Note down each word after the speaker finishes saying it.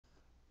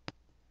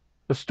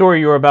The story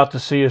you're about to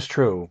see is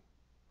true.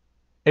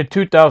 In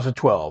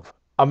 2012,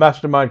 a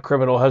mastermind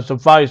criminal has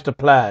devised a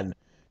plan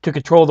to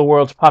control the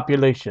world's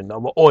population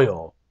of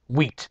oil,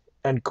 wheat,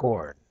 and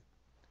corn.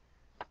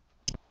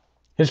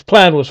 His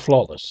plan was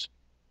flawless,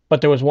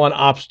 but there was one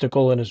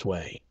obstacle in his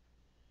way: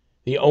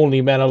 the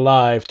only man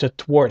alive to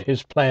thwart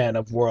his plan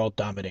of world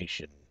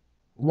domination.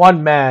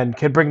 One man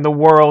can bring the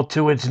world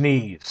to its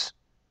knees,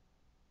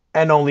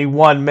 and only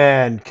one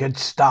man can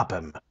stop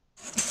him.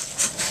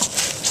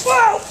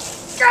 Whoa!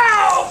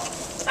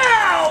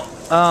 Ow!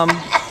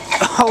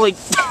 Holy.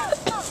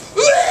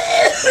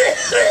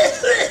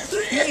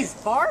 He's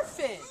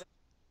barfing!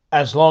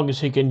 As long as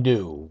he can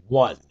do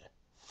one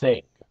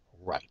thing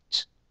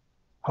right.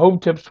 Home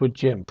Tips with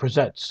Jim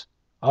presents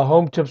a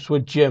Home Tips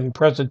with Jim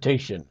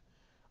presentation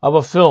of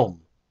a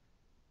film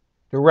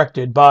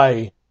directed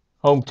by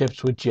Home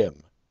Tips with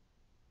Jim,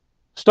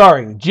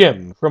 starring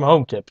Jim from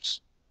Home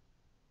Tips.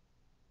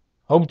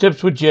 Home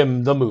Tips with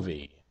Jim, the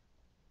movie.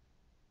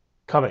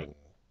 Coming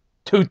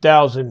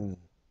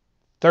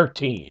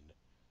 2013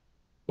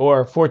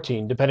 or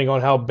 14, depending on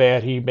how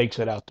bad he makes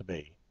it out to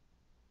be.